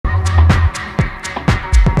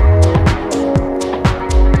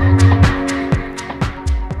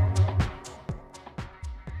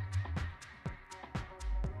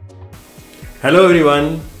Hello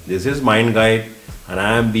everyone, this is Mind Guide and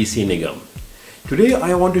I am BC Nigam. Today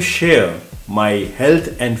I want to share my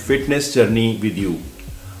health and fitness journey with you.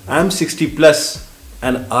 I am 60 plus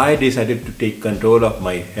and I decided to take control of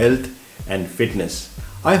my health and fitness.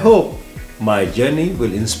 I hope my journey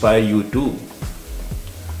will inspire you too.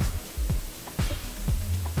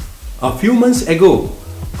 A few months ago,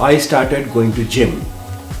 I started going to gym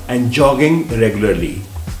and jogging regularly.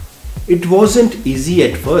 It wasn't easy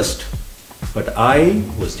at first, but I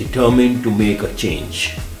was determined to make a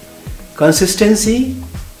change. Consistency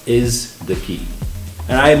is the key,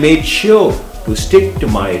 and I made sure to stick to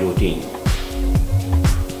my routine.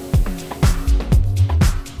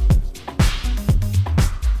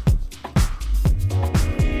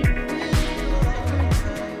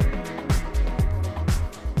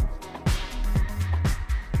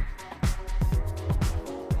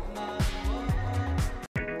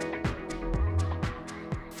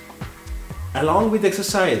 Along with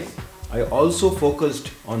exercise, I also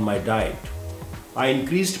focused on my diet. I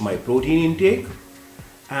increased my protein intake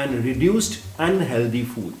and reduced unhealthy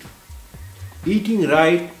food. Eating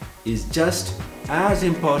right is just as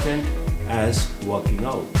important as working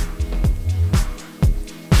out.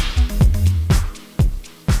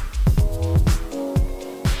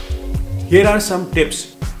 Here are some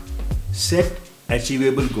tips. Set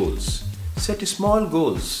achievable goals. Set small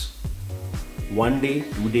goals. 1 day,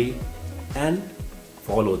 2 day, and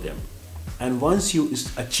follow them. And once you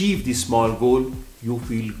achieve this small goal, you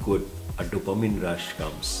feel good. A dopamine rush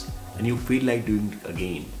comes and you feel like doing it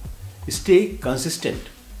again. Stay consistent.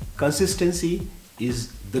 Consistency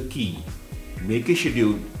is the key. Make a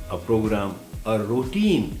schedule, a program, a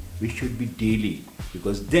routine which should be daily,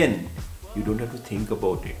 because then you don't have to think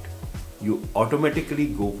about it. You automatically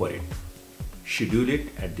go for it. Schedule it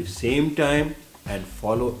at the same time and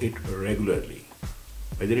follow it regularly.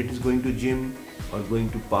 Whether it is going to gym or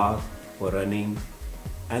going to park for running,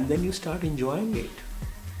 and then you start enjoying it.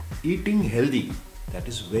 Eating healthy, that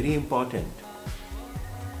is very important.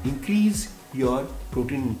 Increase your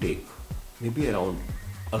protein intake, maybe around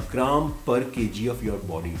a gram per kg of your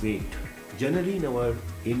body weight. Generally in our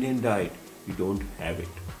Indian diet, we don't have it.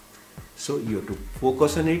 So you have to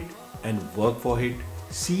focus on it and work for it.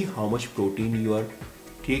 See how much protein you are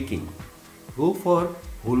taking. Go for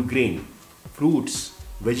whole grain, fruits,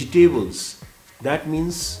 vegetables. That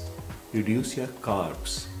means reduce your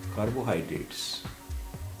carbs, carbohydrates.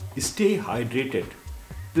 Stay hydrated.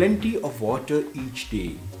 Plenty of water each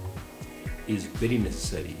day is very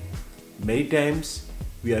necessary. Many times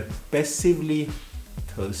we are passively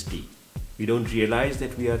thirsty. We don't realize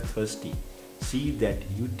that we are thirsty. See that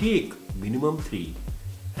you take minimum 3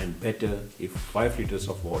 and better if 5 liters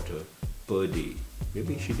of water per day.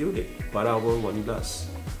 Maybe schedule it per hour 1 glass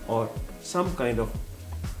or some kind of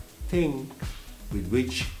thing with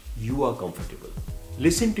which you are comfortable.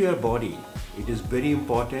 Listen to your body. It is very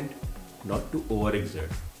important not to overexert.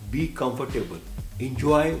 Be comfortable.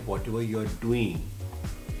 Enjoy whatever you are doing.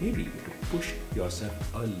 Maybe you have to push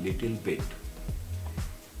yourself a little bit.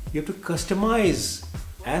 You have to customize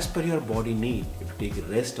as per your body need. You have to take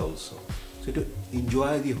rest also. So to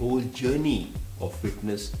enjoy the whole journey of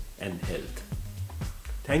fitness and health.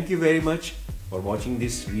 Thank you very much for watching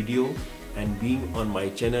this video and being on my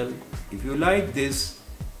channel. If you like this,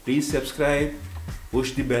 please subscribe,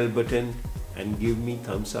 push the bell button and give me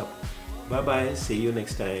thumbs up. Bye bye, see you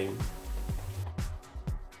next time.